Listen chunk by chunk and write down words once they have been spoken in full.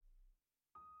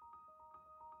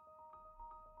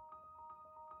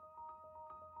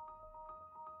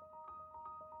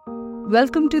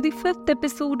Welcome to the 5th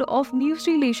episode of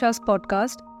Newsreel Asia's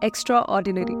podcast,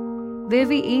 Extraordinary, where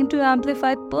we aim to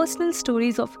amplify personal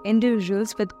stories of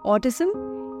individuals with autism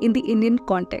in the Indian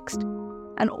context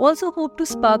and also hope to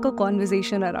spark a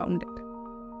conversation around it.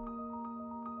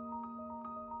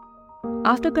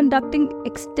 After conducting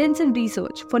extensive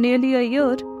research for nearly a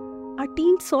year, our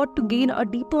team sought to gain a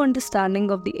deeper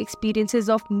understanding of the experiences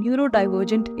of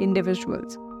neurodivergent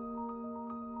individuals.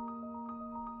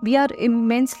 We are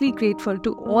immensely grateful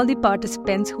to all the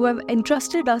participants who have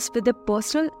entrusted us with their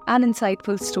personal and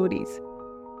insightful stories.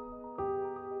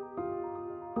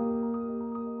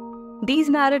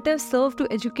 These narratives serve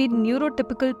to educate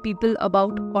neurotypical people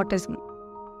about autism.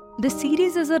 This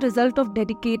series is a result of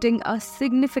dedicating a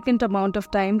significant amount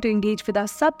of time to engage with our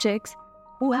subjects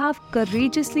who have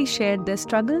courageously shared their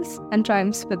struggles and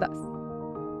triumphs with us.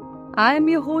 I am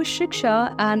your host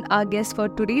Shiksha, and our guest for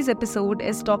today's episode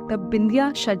is Dr.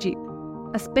 Bindiya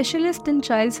Shajith, a specialist in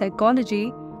child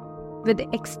psychology with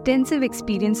extensive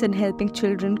experience in helping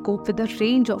children cope with a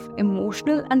range of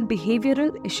emotional and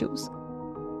behavioral issues.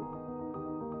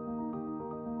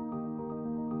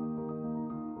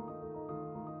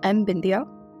 I'm Bindiya.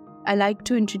 I like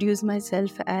to introduce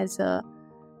myself as a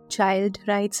child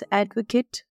rights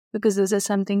advocate because those are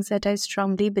some things that I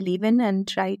strongly believe in and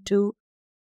try to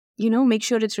make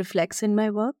sure it reflects in my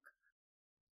work.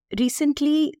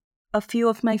 Recently, a few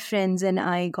of my friends and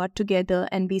I got together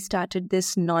and we started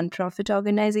this non-profit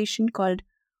organization called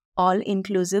All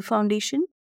Inclusive Foundation.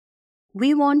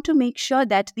 We want to make sure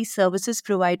that the services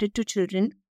provided to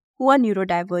children who are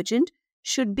neurodivergent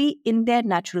should be in their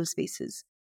natural spaces,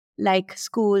 like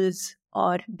schools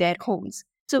or their homes.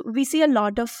 So we see a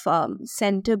lot of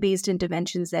center-based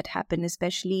interventions that happen,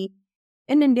 especially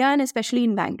in India and especially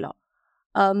in Bangalore.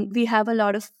 We have a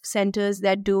lot of centers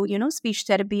that do, speech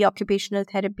therapy, occupational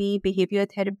therapy, behavior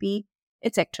therapy,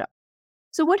 etc.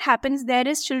 So what happens there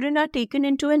is children are taken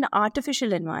into an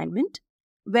artificial environment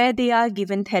where they are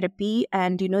given therapy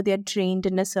and, they are trained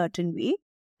in a certain way.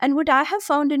 And what I have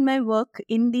found in my work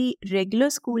in the regular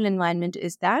school environment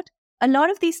is that a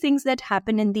lot of these things that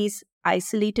happen in these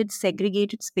isolated,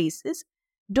 segregated spaces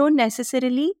don't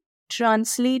necessarily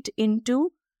translate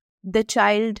into the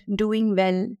child doing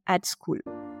well at school.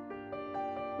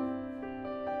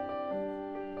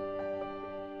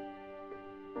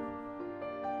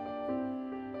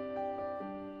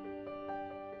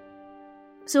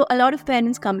 So a lot of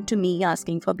parents come to me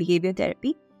asking for behavior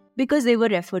therapy because they were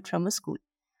referred from a school.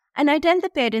 And I tell the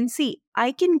parents, see,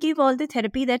 I can give all the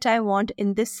therapy that I want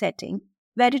in this setting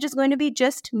where it is going to be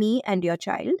just me and your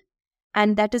child.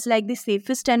 And that is like the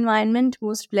safest environment,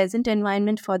 most pleasant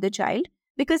environment for the child,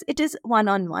 because it is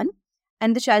one-on-one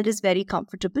and the child is very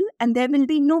comfortable and there will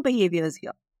be no behaviors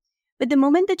here. But the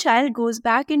moment the child goes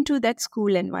back into that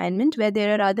school environment where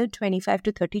there are other 25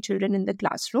 to 30 children in the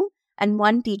classroom and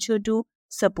one teacher to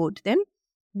support them,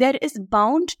 there is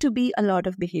bound to be a lot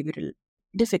of behavioral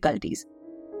difficulties.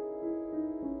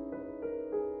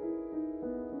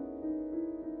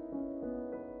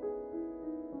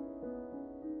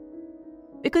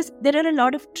 Because there are a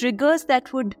lot of triggers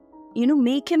that would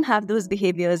make him have those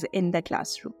behaviors in the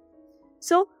classroom.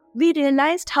 So we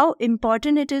realized how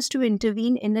important it is to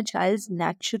intervene in a child's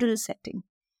natural setting.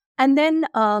 And then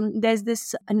there's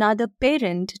this another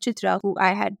parent, Chitra, who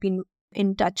I had been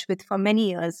in touch with for many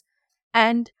years.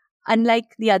 And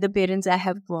unlike the other parents I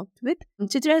have worked with,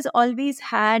 Chitra has always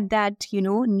had that,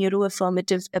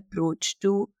 neuroaffirmative approach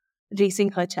to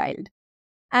raising her child.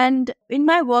 And in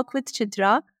my work with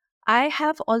Chitra, I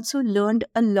have also learned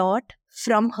a lot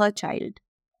from her child.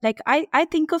 Like I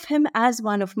think of him as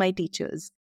one of my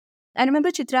teachers. I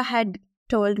remember Chitra had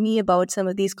told me about some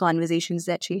of these conversations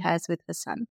that she has with her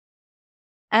son.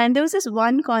 And there was this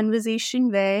one conversation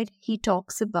where he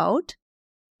talks about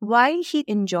why he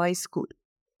enjoys school.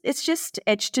 It's just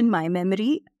etched in my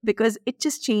memory because it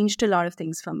just changed a lot of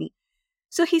things for me.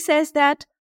 So he says that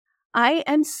I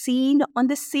am seen on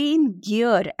the same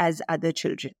gear as other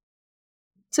children.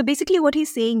 So basically what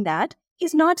he's saying that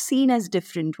he's not seen as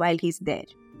different while he's there.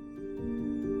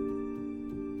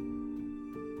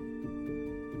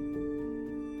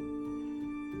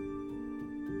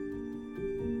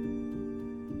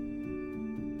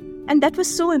 And that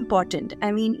was so important.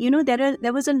 I mean,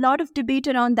 there was a lot of debate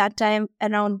around that time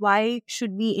around why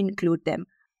should we include them.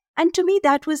 And to me,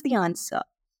 that was the answer.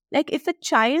 Like if a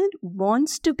child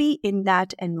wants to be in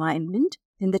that environment,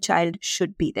 then the child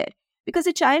should be there. Because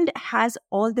a child has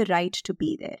all the right to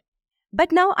be there.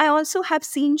 But now I also have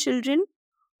seen children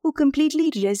who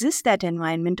completely resist that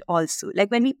environment also.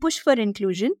 Like when we push for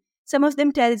inclusion, some of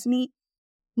them tells me,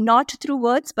 not through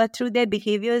words, but through their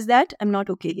behaviors, that I'm not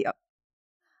okay here.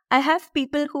 I have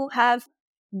people who have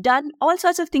done all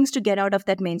sorts of things to get out of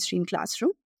that mainstream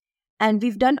classroom. And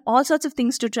we've done all sorts of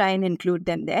things to try and include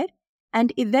them there.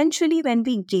 And eventually, when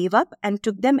we gave up and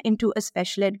took them into a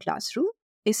special ed classroom,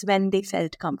 is when they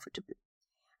felt comfortable.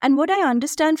 And what I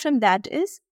understand from that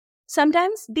is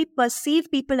sometimes they perceive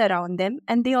people around them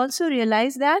and they also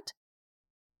realize that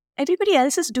everybody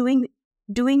else is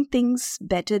doing things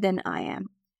better than I am.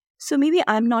 So maybe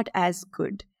I'm not as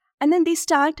good. And then they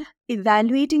start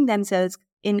evaluating themselves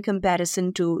in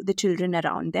comparison to the children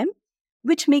around them,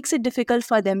 which makes it difficult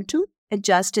for them to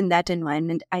adjust in that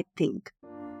environment, I think.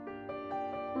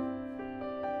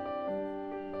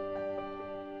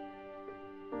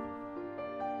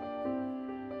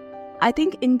 I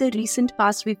think in the recent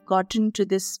past, we've gotten to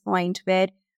this point where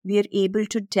we are able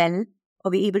to tell or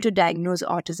we're able to diagnose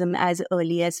autism as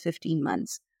early as 15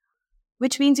 months,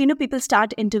 which means, people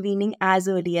start intervening as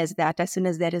early as that, as soon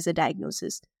as there is a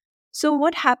diagnosis. So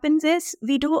what happens is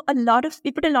we put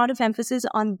a lot of emphasis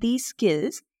on these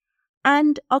skills,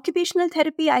 and occupational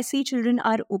therapy, I see children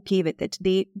are okay with it.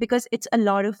 Because it's a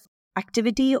lot of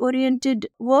activity oriented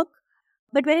work.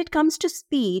 But when it comes to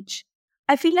speech,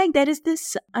 I feel like there is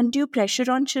this undue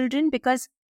pressure on children because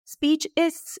speech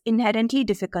is inherently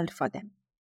difficult for them.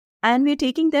 And we're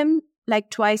taking them like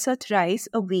twice or thrice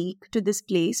a week to this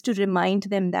place to remind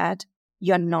them that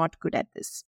you're not good at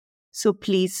this. So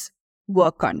please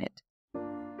work on it.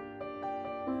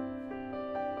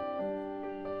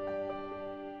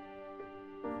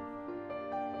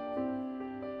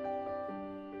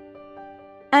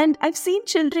 And I've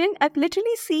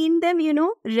literally seen them,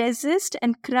 resist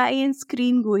and cry and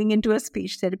scream going into a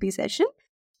speech therapy session.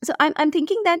 So I'm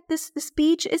thinking that the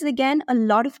speech is, again, a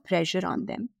lot of pressure on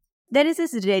them. There is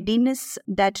this readiness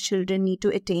that children need to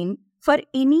attain for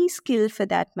any skill for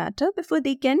that matter before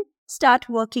they can start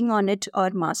working on it or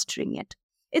mastering it.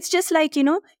 It's just like,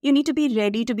 you need to be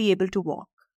ready to be able to walk.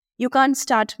 You can't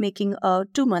start making a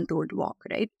 2-month-old walk,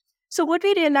 right? So what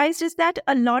we realized is that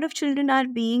a lot of children are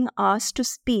being asked to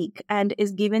speak and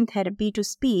is given therapy to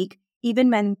speak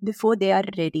even before they are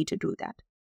ready to do that.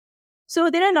 So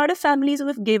there are a lot of families who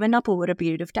have given up over a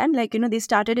period of time. Like, they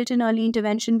started it in early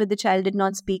intervention, but the child did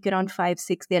not speak around 5,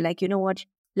 6. They're like, you know what,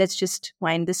 let's just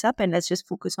wind this up and let's just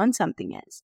focus on something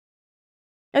else.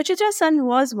 Chitra's son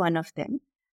was one of them.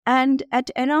 And at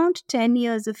around 10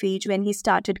 years of age, when he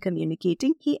started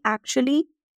communicating, he actually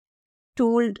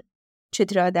told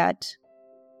Chitra that,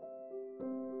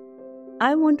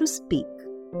 I want to speak.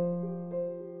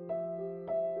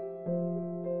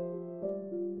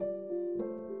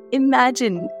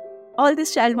 Imagine, all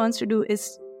this child wants to do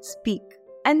is speak.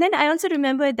 And then I also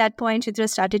remember at that point, Chitra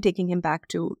started taking him back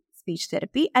to speech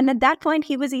therapy. And at that point,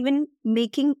 he was even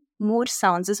making more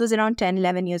sounds. This was around 10,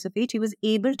 11 years of age. He was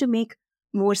able to make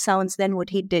more sounds than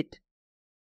what he did.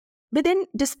 But then,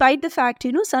 despite the fact,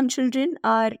 some children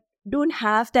don't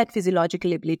have that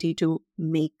physiological ability to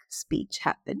make speech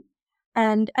happen.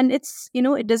 And it's,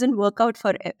 it doesn't work out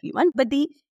for everyone. But the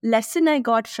lesson I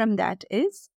got from that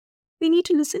is we need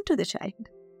to listen to the child.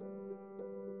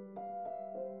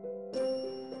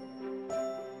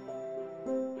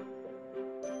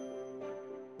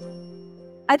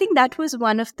 I think that was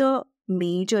one of the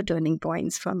major turning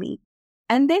points for me.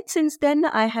 And then since then,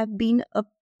 I have been a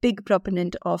big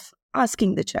proponent of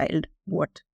asking the child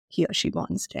what he or she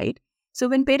wants, right? So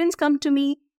when parents come to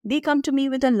me, they come to me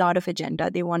with a lot of agenda.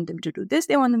 They want them to do this,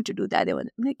 they want them to do that. I'm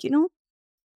like,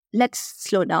 let's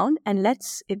slow down and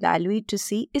let's evaluate to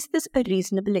see, is this a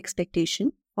reasonable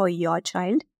expectation for your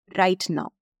child right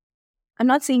now? I'm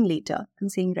not saying later, I'm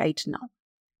saying right now.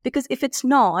 Because if it's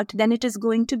not, then it is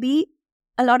going to be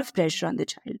a lot of pressure on the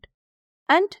child.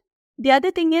 And the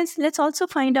other thing is, let's also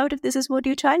find out if this is what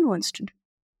your child wants to do.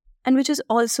 And which is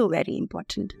also very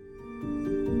important.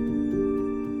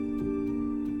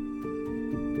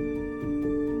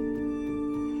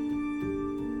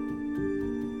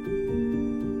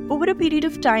 Over a period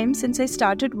of time, since I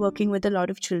started working with a lot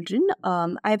of children,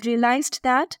 I've realized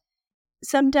that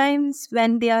sometimes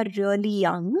when they are really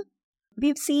young,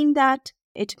 we've seen that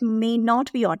it may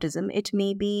not be autism, it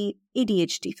may be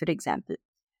ADHD, for example.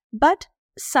 But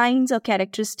signs or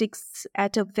characteristics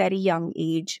at a very young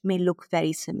age may look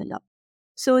very similar.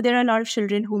 So there are a lot of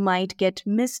children who might get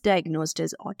misdiagnosed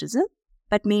as autism,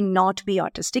 but may not be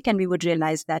autistic, and we would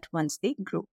realize that once they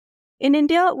grow. In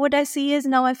India, what I see is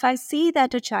now if I see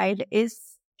that a child is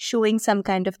showing some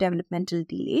kind of developmental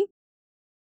delay,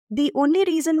 the only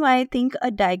reason why I think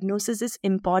a diagnosis is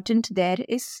important there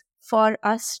is for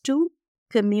us to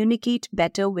communicate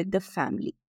better with the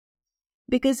family.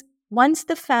 Because once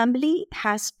the family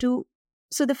has to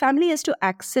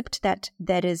accept that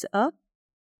there is a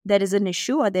there is an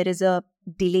issue or there is a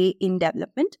delay in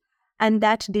development, and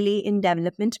that delay in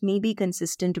development may be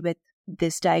consistent with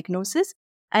this diagnosis.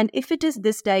 And if it is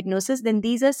this diagnosis, then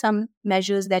these are some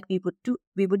measures that we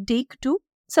would take to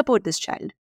support this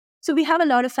child. So we have a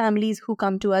lot of families who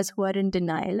come to us who are in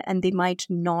denial, and they might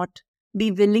not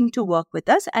be willing to work with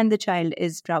us, and the child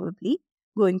is probably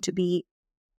going to be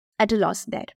at a loss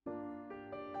there.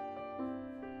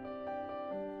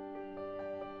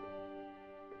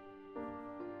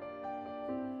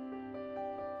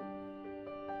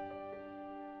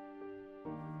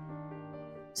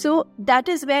 So that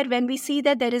is where, when we see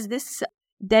that there is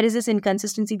this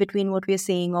inconsistency between what we are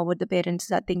saying or what the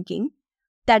parents are thinking,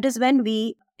 that is when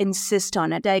we insist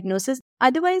on a diagnosis.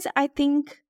 Otherwise, I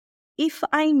think if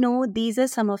I know these are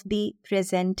some of the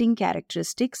presenting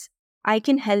characteristics, I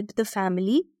can help the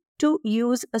family to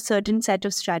use a certain set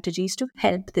of strategies to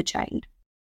help the child.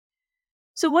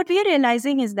 So what we are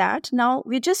realizing is that now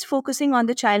we're just focusing on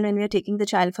the child when we are taking the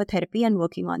child for therapy and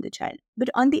working on the child. But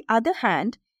on the other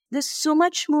hand, there's so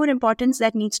much more importance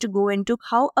that needs to go into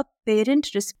how a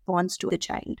parent responds to the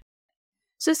child.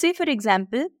 So say, for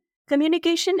example,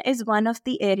 communication is one of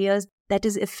the areas that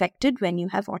is affected when you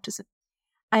have autism.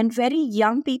 And very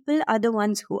young people are the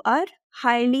ones who are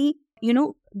highly,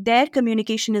 their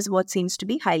communication is what seems to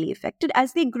be highly affected.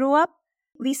 As they grow up,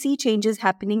 we see changes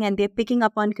happening and they're picking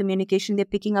up on communication, they're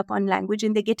picking up on language,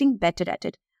 and they're getting better at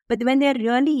it. But when they're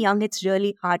really young, it's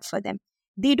really hard for them.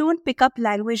 They don't pick up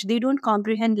language, they don't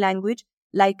comprehend language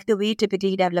like the way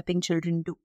typically developing children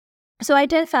do. So I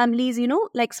tell families,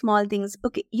 like small things,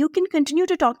 okay, you can continue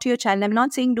to talk to your child. I'm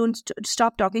not saying don't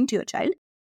stop talking to your child.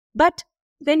 But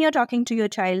when you're talking to your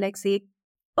child, like say,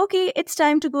 okay, it's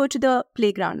time to go to the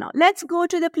playground now. Let's go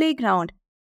to the playground.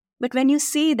 But when you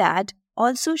say that,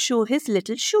 also show his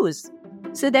little shoes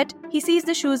so that he sees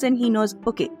the shoes and he knows,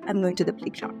 okay, I'm going to the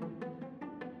playground.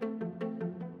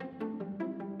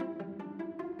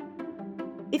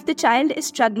 If the child is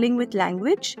struggling with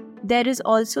language, there is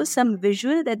also some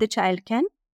visual that the child can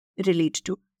relate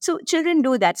to. So children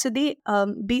do that. So they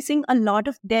basing a lot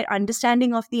of their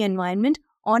understanding of the environment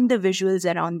on the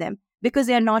visuals around them, because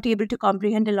they are not able to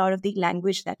comprehend a lot of the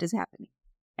language that is happening,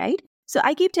 right? So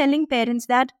I keep telling parents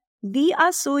that we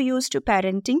are so used to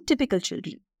parenting typical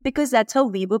children because that's how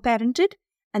we were parented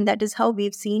and that is how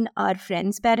we've seen our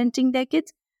friends parenting their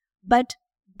kids. But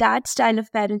that style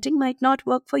of parenting might not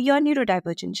work for your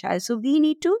neurodivergent child. So we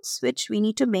need to switch, we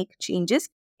need to make changes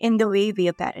in the way we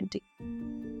are parenting.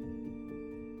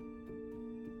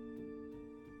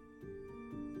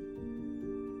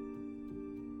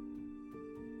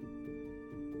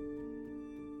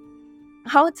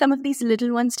 How some of these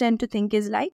little ones tend to think is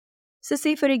like, so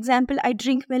say for example, I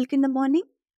drink milk in the morning,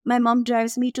 my mom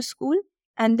drives me to school,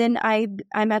 and then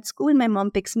I'm at school, my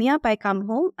mom picks me up, I come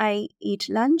home, I eat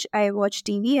lunch, I watch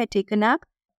TV, I take a nap.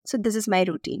 So this is my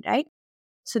routine, right?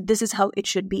 So this is how it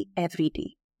should be every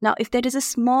day. Now, if there is a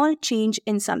small change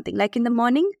in something, like in the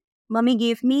morning, mommy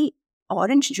gave me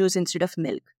orange juice instead of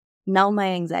milk. Now my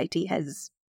anxiety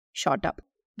has shot up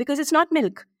because it's not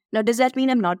milk. Now, does that mean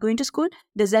I'm not going to school?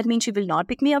 Does that mean she will not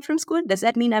pick me up from school? Does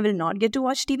that mean I will not get to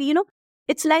watch TV?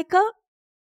 It's like a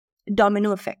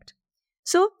domino effect.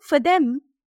 So for them,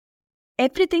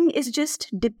 everything is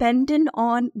just dependent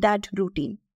on that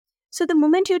routine. So the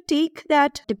moment you take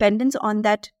that dependence on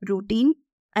that routine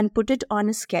and put it on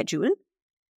a schedule,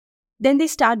 then they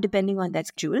start depending on that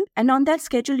schedule. And on that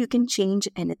schedule, you can change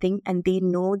anything and they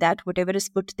know that whatever is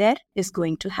put there is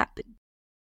going to happen.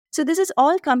 So this is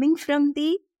all coming from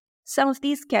some of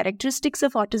these characteristics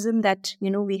of autism that,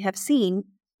 we have seen,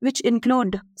 which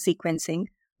include sequencing,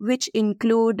 which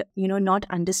include, not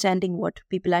understanding what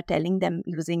people are telling them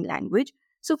using language.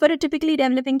 So for a typically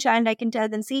developing child, I can tell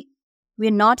them, see,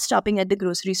 we're not stopping at the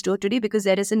grocery store today because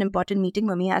there is an important meeting,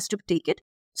 mommy has to take it.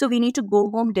 So we need to go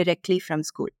home directly from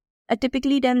school. A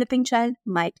typically developing child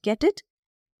might get it.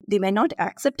 They may not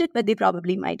accept it, but they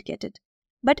probably might get it.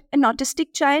 But an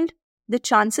autistic child, the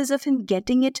chances of him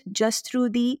getting it just through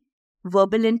the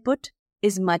verbal input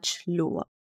is much lower.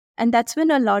 And that's when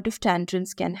a lot of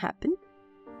tantrums can happen.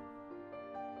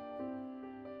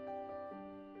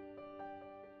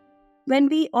 When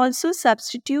we also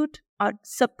substitute or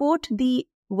support the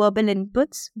verbal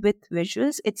inputs with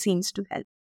visuals, it seems to help.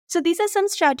 So these are some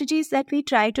strategies that we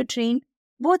try to train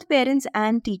both parents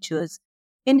and teachers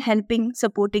in helping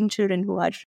supporting children who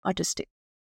are autistic.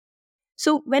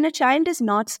 So when a child is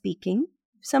not speaking,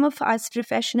 some of us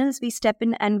professionals, we step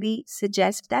in and we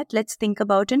suggest that let's think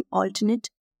about an alternate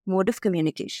mode of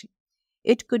communication.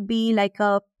 It could be like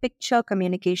a picture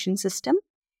communication system.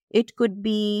 It could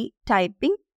be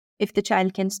typing. If the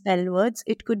child can spell words,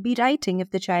 it could be writing if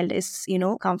the child is,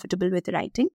 comfortable with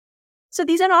writing. So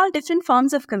these are all different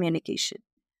forms of communication.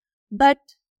 But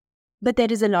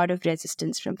there is a lot of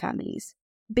resistance from families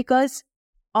because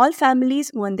all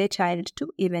families want their child to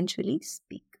eventually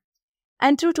speak.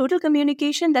 And through total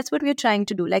communication, that's what we're trying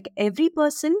to do. Like, every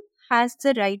person has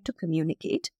the right to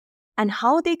communicate, and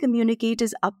how they communicate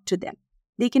is up to them.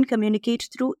 They can communicate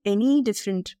through any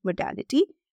different modality,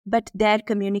 but their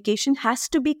communication has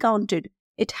to be counted.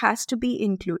 It has to be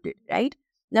included, right?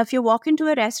 Now, if you walk into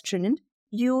a restaurant,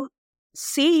 you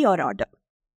say your order.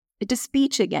 It is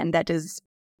speech again that is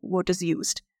what is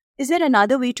used. Is there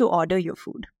another way to order your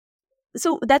food?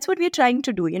 So that's what we're trying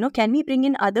to do. Can we bring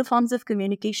in other forms of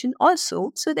communication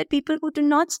also, so that people who do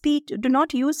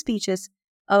not use speech as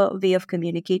a way of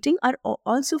communicating are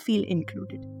also feel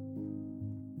included?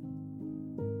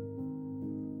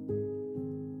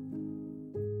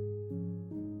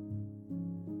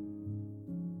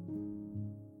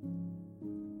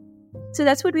 So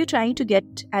that's what we're trying to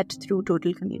get at through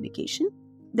total communication.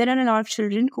 There are a lot of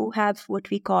children who have what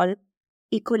we call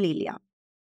echolalia.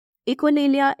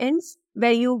 Echolalia is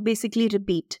where you basically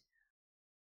repeat.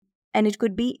 And it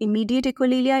could be immediate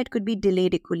echolalia, it could be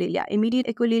delayed echolalia. Immediate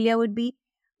echolalia would be,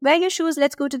 wear your shoes,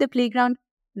 let's go to the playground.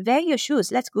 Wear your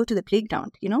shoes, let's go to the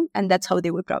playground, and that's how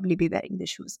they would probably be wearing the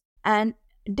shoes. And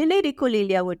delayed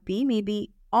echolalia would be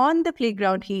maybe on the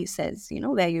playground he says,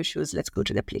 wear your shoes, let's go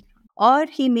to the playground. Or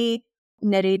he may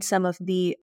narrate some of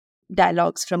the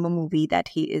dialogues from a movie that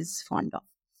he is fond of.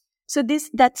 So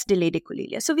that's delayed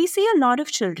echolalia. So we see a lot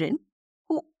of children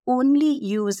who only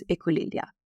use echolalia.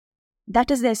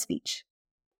 That is their speech.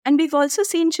 And we've also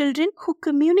seen children who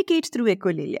communicate through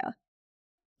echolalia.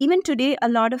 Even today, a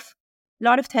lot of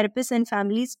therapists and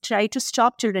families try to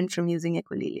stop children from using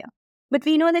echolalia. But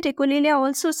we know that echolalia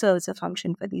also serves a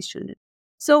function for these children.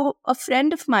 So a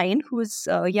friend of mine who's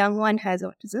a young one, has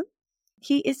autism.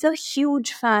 He is a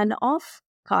huge fan of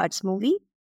Cars movie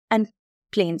and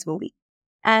Planes movie.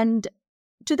 And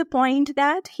to the point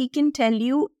that he can tell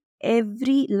you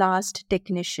every last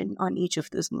technician on each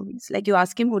of those movies. Like, you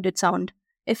ask him who did sound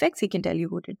effects, he can tell you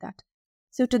who did that.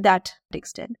 So to that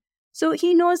extent. So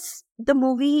he knows the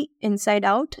movie inside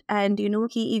out, and,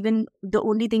 the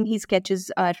only thing he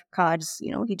sketches are cars,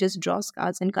 he just draws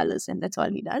cars and colors, and that's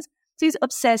all he does. So he's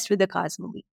obsessed with the Cars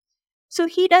movie. So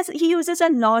he uses a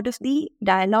lot of the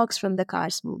dialogues from the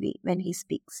Cars movie when he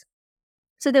speaks.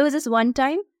 So there was this one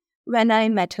time when I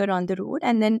met her on the road,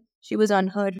 and then she was on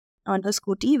her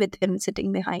scooty with him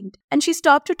sitting behind. And she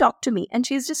stopped to talk to me, and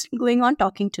she's just going on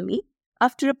talking to me.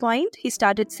 After a point, he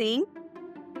started saying,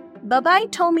 "Bye-bye,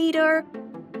 tow-meter."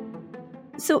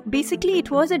 So basically,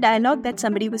 it was a dialogue that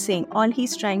somebody was saying. All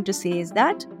he's trying to say is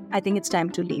that, I think it's time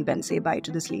to leave and say bye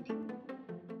to this lady.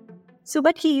 So,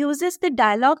 but he uses the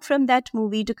dialogue from that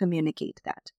movie to communicate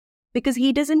that. Because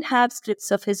he doesn't have scripts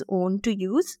of his own to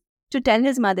use to tell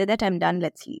his mother that I'm done,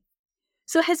 let's leave.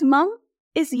 So his mom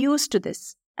is used to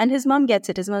this. And his mom gets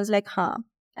it. His mom's like,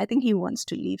 I think he wants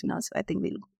to leave now, so I think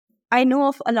we'll go. I know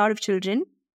of a lot of children,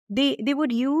 they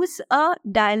would use a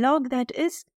dialogue that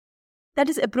is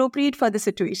appropriate for the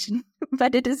situation.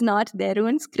 But it is not their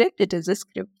own script, it is a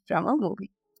script from a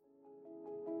movie.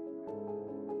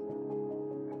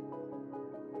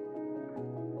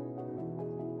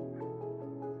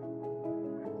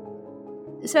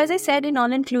 So as I said, in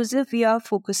All Inclusive, we are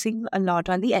focusing a lot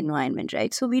on the environment,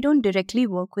 right? So we don't directly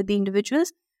work with the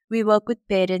individuals. We work with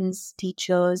parents,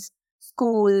 teachers,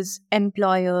 schools,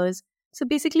 employers. So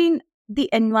basically, the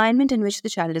environment in which the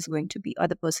child is going to be or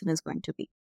the person is going to be.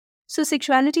 So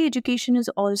sexuality education is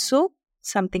also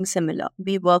something similar.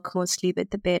 We work mostly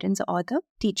with the parents or the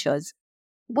teachers.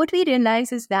 What we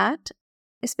realize is that,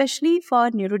 especially for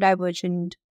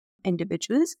neurodivergent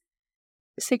individuals,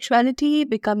 sexuality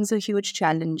becomes a huge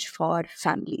challenge for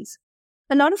families.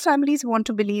 A lot of families want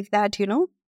to believe that,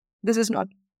 this is not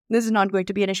going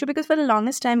to be an issue, because for the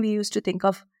longest time we used to think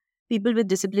of people with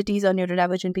disabilities or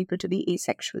neurodivergent people to be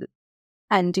asexual.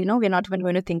 And, we're not even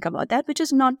going to think about that, which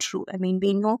is not true. I mean,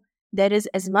 we know there is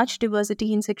as much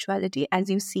diversity in sexuality as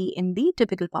you see in the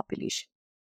typical population.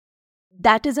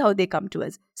 That is how they come to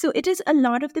us. So it is a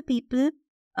lot of the people,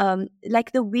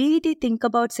 like the way they think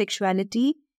about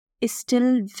sexuality is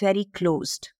still very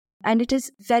closed. And it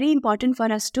is very important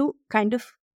for us to kind of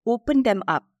open them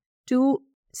up to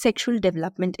sexual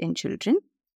development in children.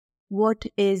 What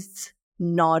is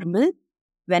normal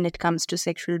when it comes to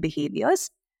sexual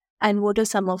behaviors? And what are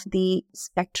some of the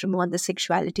spectrum on the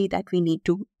sexuality that we need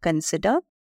to consider?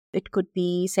 It could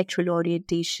be sexual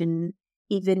orientation,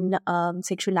 even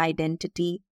sexual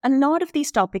identity. A lot of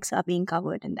these topics are being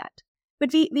covered in that.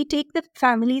 But we take the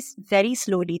families very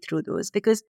slowly through those,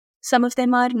 because some of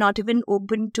them are not even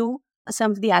open to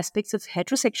some of the aspects of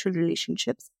heterosexual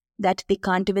relationships, that they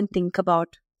can't even think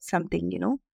about something,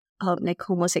 like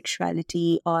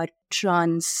homosexuality or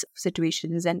trans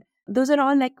situations. And those are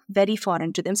all like very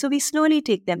foreign to them. So we slowly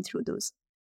take them through those.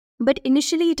 But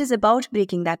initially, it is about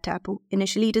breaking that taboo.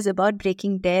 Initially, it is about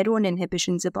breaking their own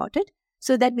inhibitions about it,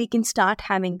 so that we can start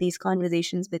having these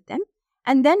conversations with them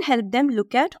and then help them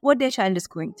look at what their child is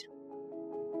going through.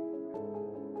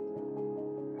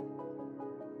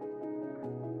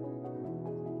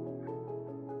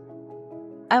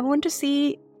 I want to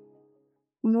see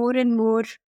more and more,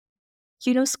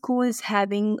 schools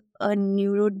having a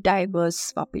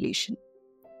neurodiverse population.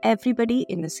 Everybody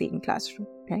in the same classroom,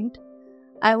 right?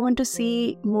 I want to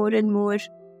see more and more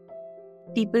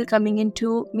people coming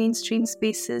into mainstream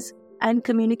spaces and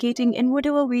communicating in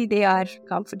whatever way they are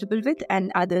comfortable with,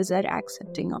 and others are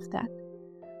accepting of that.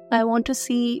 I want to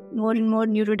see more and more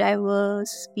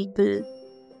neurodiverse people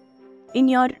in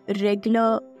your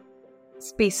regular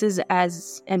spaces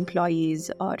as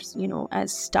employees or,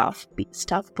 as staff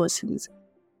persons.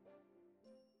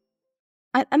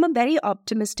 I'm a very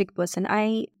optimistic person.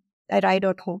 I ride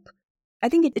on hope. I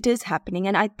think it is happening,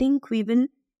 and I think we will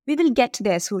get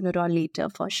there sooner or later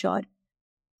for sure.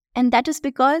 And that is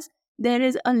because there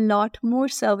is a lot more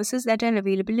services that are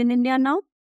available in India now.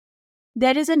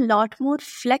 There is a lot more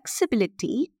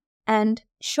flexibility and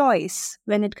choice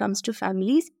when it comes to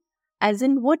families, as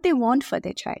in what they want for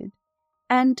their child.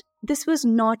 And this was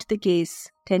not the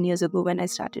case 10 years ago when I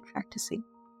started practicing.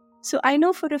 So I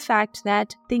know for a fact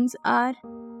that things are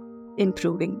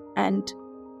improving, and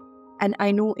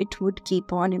I know it would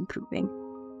keep on improving.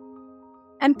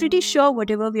 I'm pretty sure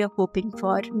whatever we are hoping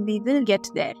for, we will get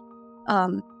there.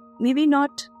 Maybe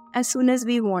not as soon as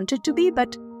we want it to be,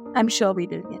 but I'm sure we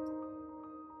will get there.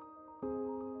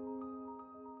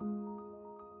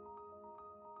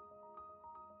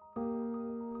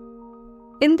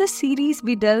 In this series,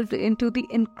 we delved into the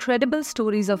incredible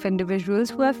stories of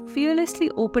individuals who have fearlessly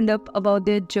opened up about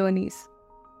their journeys.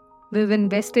 We've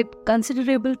invested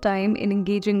considerable time in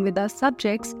engaging with our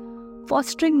subjects,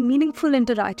 fostering meaningful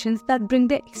interactions that bring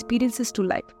their experiences to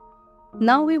life.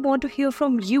 Now we want to hear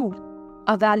from you,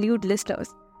 our valued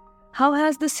listeners. How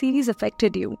has the series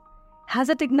affected you? Has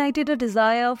it ignited a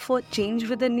desire for change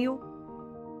within you?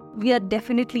 We are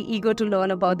definitely eager to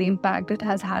learn about the impact it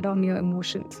has had on your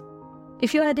emotions.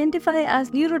 If you identify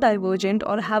as neurodivergent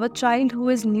or have a child who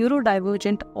is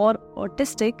neurodivergent or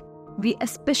autistic, we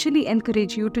especially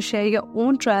encourage you to share your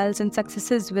own trials and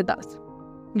successes with us.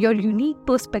 Your unique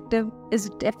perspective is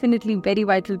definitely very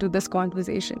vital to this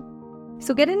conversation.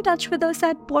 So get in touch with us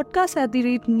at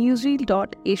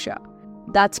podcast@newsreel.asia.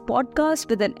 That's podcast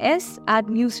with an S at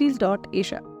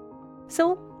newsreel.asia.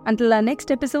 So, until our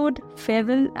next episode,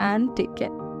 farewell and take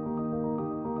care.